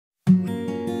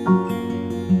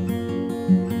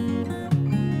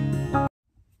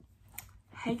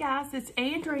guys, it's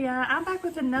Andrea. I'm back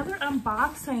with another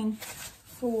unboxing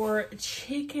for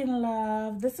Chicken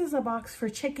Love. This is a box for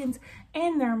chickens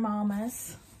and their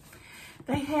mamas.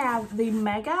 They have the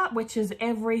Mega, which is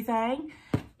everything,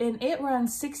 and it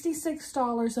runs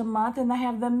 $66 a month, and they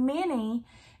have the Mini,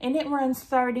 and it runs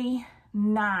 $39.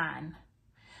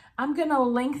 I'm gonna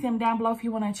link them down below if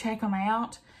you want to check them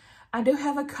out. I do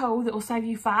have a code that will save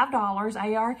you $5,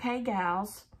 ARK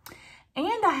Gals.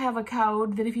 And I have a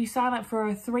code that if you sign up for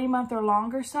a 3-month or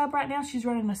longer sub right now, she's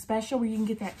running a special where you can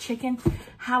get that chicken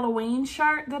Halloween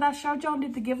shirt that I showed y'all and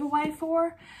did the giveaway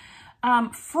for.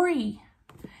 Free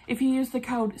if you use the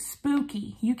code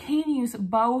SPOOKY. You can use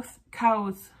both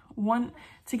codes. One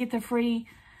to get the free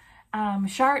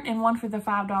shirt and one for the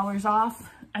 $5 off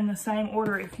in the same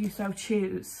order if you so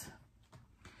choose.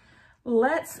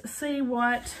 Let's see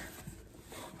what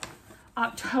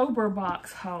October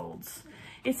box holds.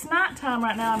 It's nighttime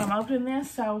right now and I'm opening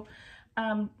this, so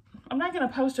I'm not going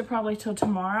to post it probably till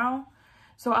tomorrow.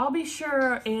 So I'll be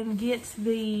sure and get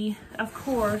the, of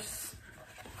course,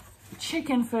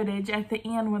 chicken footage at the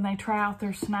end when they try out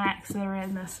their snacks that are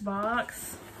in this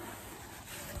box.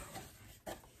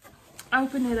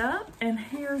 Open it up and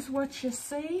here's what you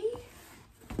see.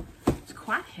 It's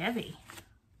quite heavy.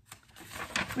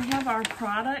 We have our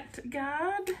product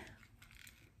guide.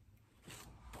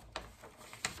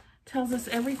 Tells us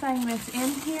everything that's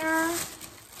in here.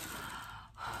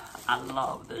 I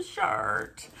love the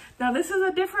shirt. Now this is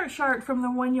a different shirt from the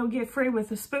one you'll get free with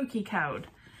the spooky code.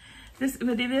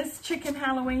 But it is chicken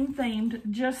Halloween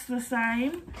themed, just the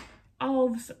same.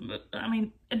 A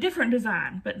different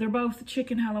design, but they're both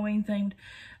chicken Halloween themed.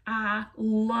 I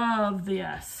love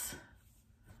this.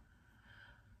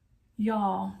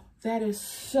 Y'all, that is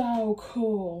so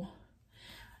cool.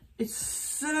 It's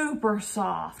super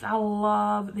soft. I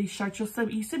love these shirts.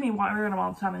 You see me wearing them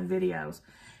all the time in videos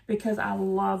because I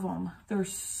love them. They're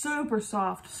super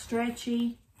soft,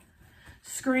 stretchy,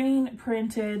 screen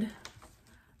printed,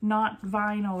 not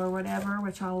vinyl or whatever,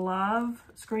 which I love.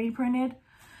 Screen printed.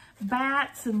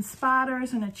 Bats and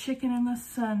spiders and a chicken in the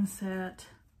sunset.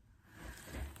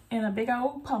 And a big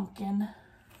old pumpkin.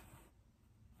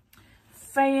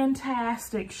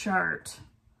 Fantastic shirt.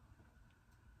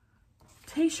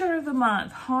 T-shirt of the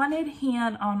month, Haunted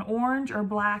Hen on orange or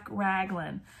black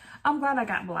raglan. I'm glad I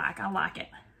got black. I like it.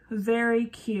 Very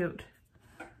cute.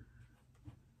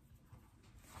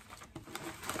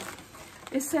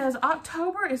 It says,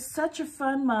 October is such a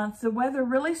fun month. The weather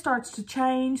really starts to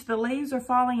change. The leaves are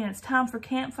falling and it's time for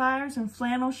campfires and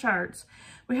flannel shirts.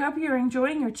 We hope you're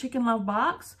enjoying your Chicken Love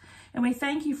box and we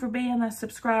thank you for being a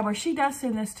subscriber. She does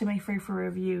send this to me free for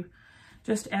review.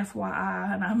 Just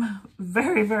FYI, and I'm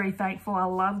very, very thankful. I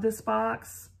love this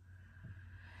box.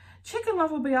 Chicken Love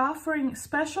will be offering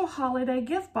special holiday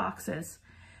gift boxes,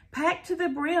 packed to the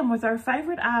brim with our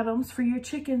favorite items for your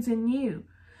chickens and you.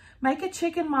 Make a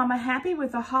chicken mama happy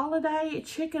with a holiday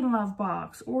Chicken Love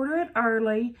box. Order it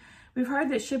early. We've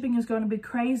heard that shipping is going to be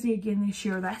crazy again this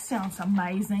year. That sounds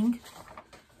amazing.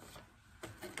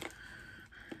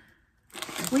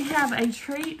 We have a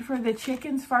treat for the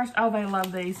chickens first. Oh, they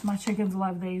love these. My chickens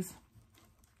love these.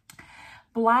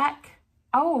 Black.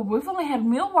 Oh, we've only had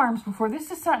mealworms before.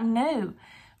 This is something new.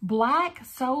 Black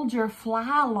soldier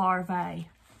fly larvae.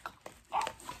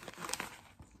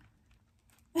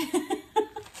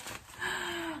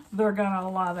 They're gonna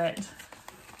love it.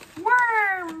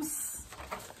 Worms.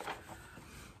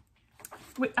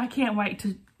 I can't wait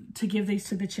to give these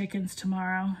to the chickens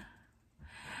tomorrow.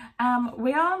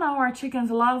 We all know our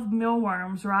chickens love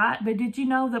mealworms, right? But did you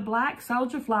know that black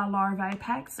soldier fly larvae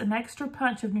packs an extra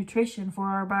punch of nutrition for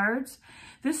our birds?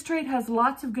 This treat has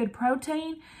lots of good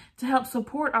protein to help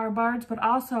support our birds, but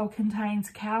also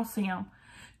contains calcium.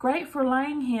 Great for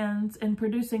laying hens and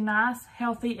producing nice,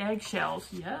 healthy eggshells.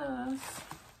 Yes.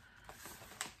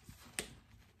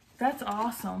 That's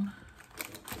awesome.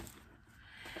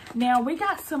 Now, we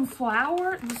got some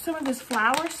of this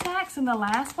flour snacks in the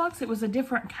last box. It was a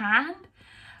different kind.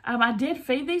 I did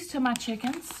feed these to my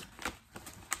chickens.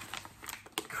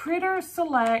 Critter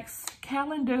Selects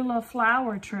Calendula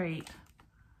Flour Treat.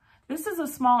 This is a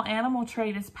small animal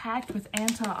treat. It's packed with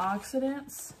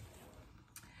antioxidants.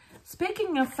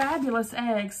 Speaking of fabulous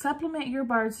eggs, supplement your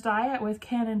bird's diet with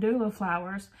calendula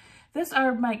flowers. This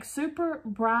herb makes super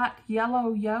bright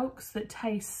yellow yolks that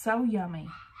taste so yummy.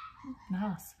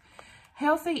 Nice.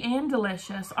 Healthy and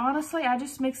delicious. Honestly, I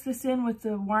just mix this in with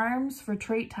the worms for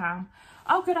treat time.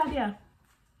 Oh, good idea.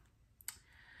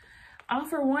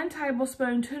 Offer 1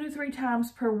 tablespoon 2 to 3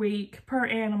 times per week per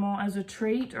animal as a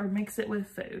treat or mix it with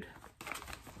food.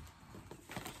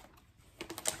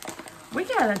 We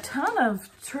got a ton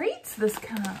of treats this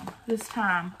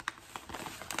time.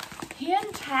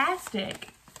 Fantastic.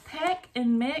 Peck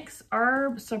and Mix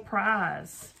Herb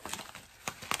Surprise.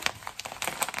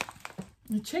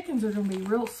 The chickens are going to be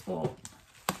real spoiled.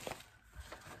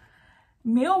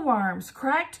 Mealworms,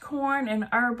 cracked corn, and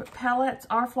herb pellets.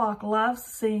 Our flock loves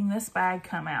seeing this bag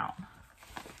come out.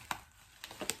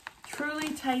 Truly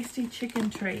tasty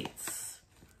chicken treats.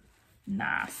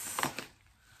 Nice.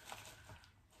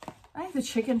 I think the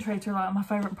chicken treats are like my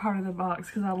favorite part of the box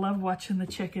because I love watching the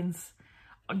chickens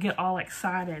get all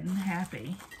excited and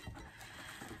happy.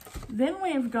 Then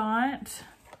we've got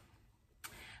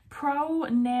Pro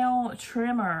Nail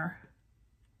Trimmer.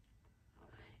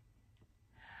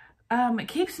 It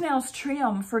keeps nails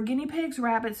trim for guinea pigs,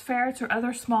 rabbits, ferrets, or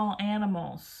other small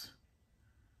animals.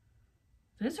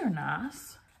 These are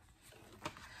nice.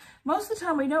 Most of the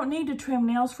time we don't need to trim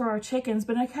nails for our chickens,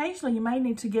 but occasionally you may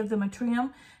need to give them a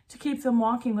trim to keep them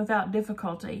walking without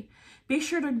difficulty. Be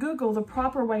sure to Google the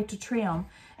proper way to trim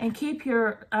and keep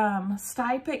your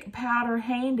stypic powder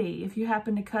handy if you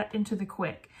happen to cut into the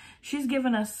quick. She's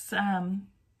given us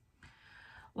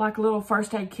like little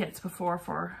first aid kits before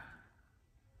for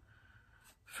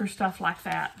stuff like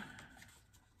that.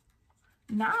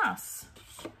 Nice.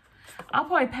 I'll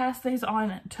probably pass these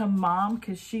on to Mom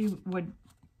because she would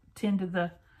tend to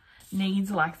the needs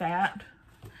like that.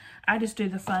 I just do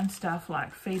the fun stuff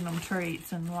like feeding them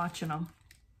treats and watching them.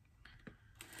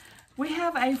 We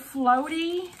have a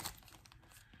floaty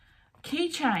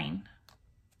keychain.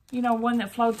 You know, one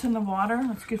that floats in the water.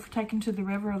 That's good for taking to the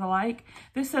river or the lake.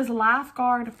 This says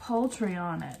Lifeguard Poultry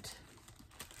on it.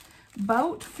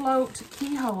 Boat float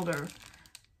key holder.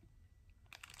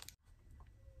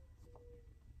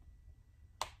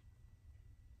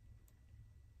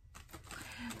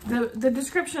 The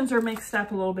descriptions are mixed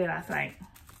up a little bit, I think.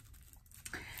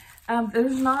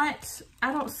 There's not,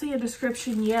 I don't see a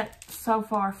description yet so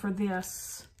far for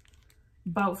this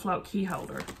boat float key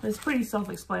holder. It's pretty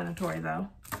self-explanatory though.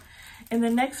 And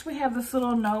then next we have this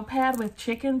little notepad with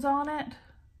chickens on it.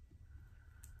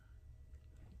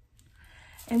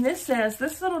 And this says,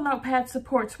 this little notepad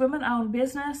supports women-owned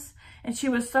business, and she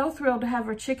was so thrilled to have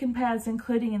her chicken pads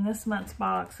including in this month's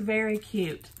box. Very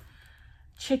cute.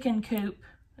 Chicken Coop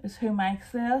is who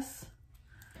makes this.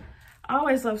 I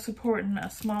always love supporting a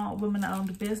small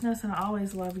women-owned business, and I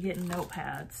always love getting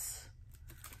notepads.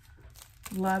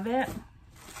 Love it.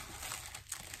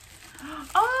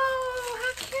 Oh,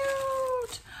 how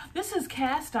cute! This is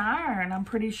cast iron. I'm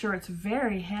pretty sure it's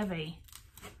very heavy.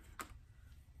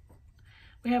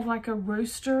 We have like a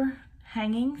rooster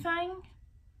hanging thing.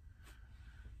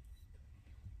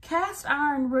 Cast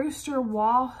iron rooster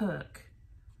wall hook.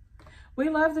 We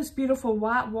love this beautiful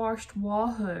whitewashed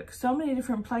wall hook. So many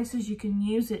different places you can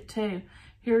use it too.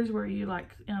 Here's where you like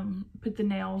put the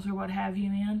nails or what have you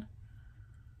in.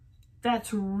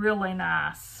 That's really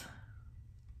nice.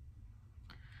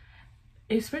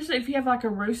 Especially if you have like a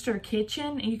rooster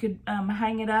kitchen, you could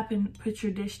hang it up and put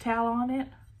your dish towel on it.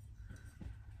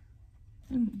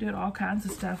 Do all kinds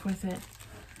of stuff with it.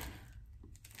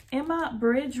 Emma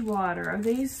Bridgewater. Are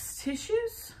these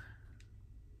tissues?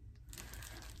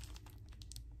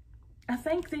 I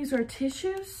think these are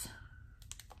tissues.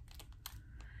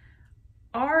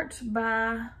 Art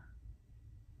by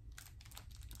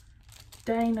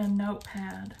Dana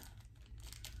Notepad.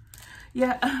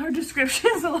 Yeah, her description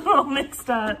is a little mixed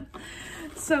up.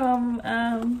 So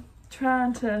I'm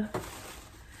trying to,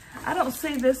 I don't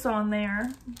see this on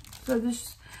there. So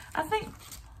this, I think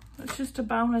it's just a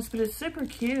bonus, but it's super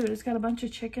cute. It's got a bunch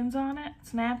of chickens on it.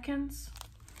 It's napkins.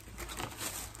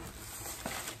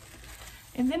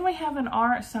 And then we have an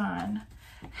art sign.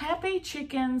 Happy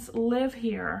Chickens Live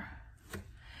Here.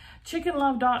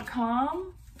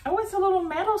 Chickenlove.com. Oh, it's a little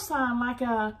metal sign, like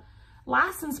a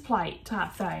license plate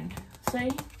type thing.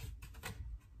 See?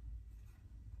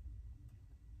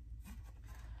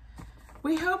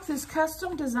 We hope this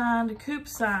custom designed coop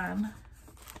sign.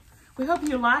 We hope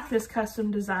you like this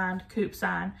custom designed coop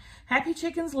sign. Happy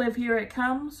Chickens Live Here. It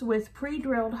comes with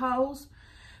pre-drilled holes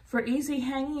for easy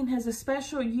hanging and has a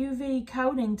special UV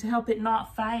coating to help it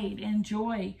not fade.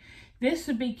 Enjoy. This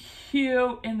would be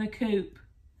cute in the coop.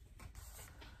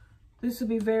 This would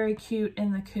be very cute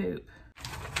in the coop.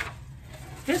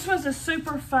 This was a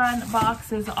super fun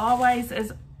box as always.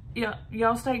 Y'all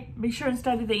be sure and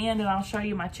stay to the end and I'll show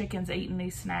you my chickens eating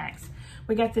these snacks.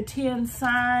 We got the tin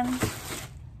sign,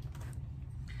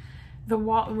 the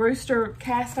rooster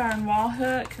cast iron wall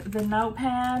hook, the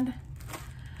notepad.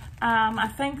 I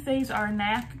think these are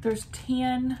there's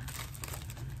 10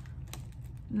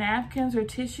 napkins or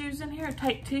tissues in here.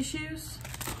 Take tissues.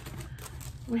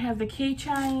 We have the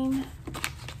keychain.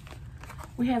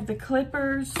 We have the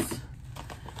clippers.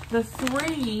 The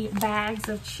 3 bags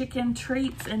of chicken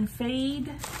treats and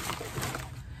feed.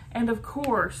 And of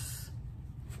course,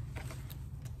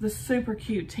 the super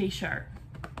cute t-shirt.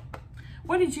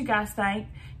 What did you guys think?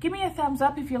 Give me a thumbs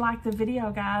up if you liked the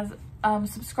video, guys.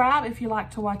 Subscribe if you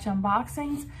like to watch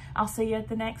unboxings. I'll see you at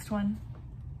the next one.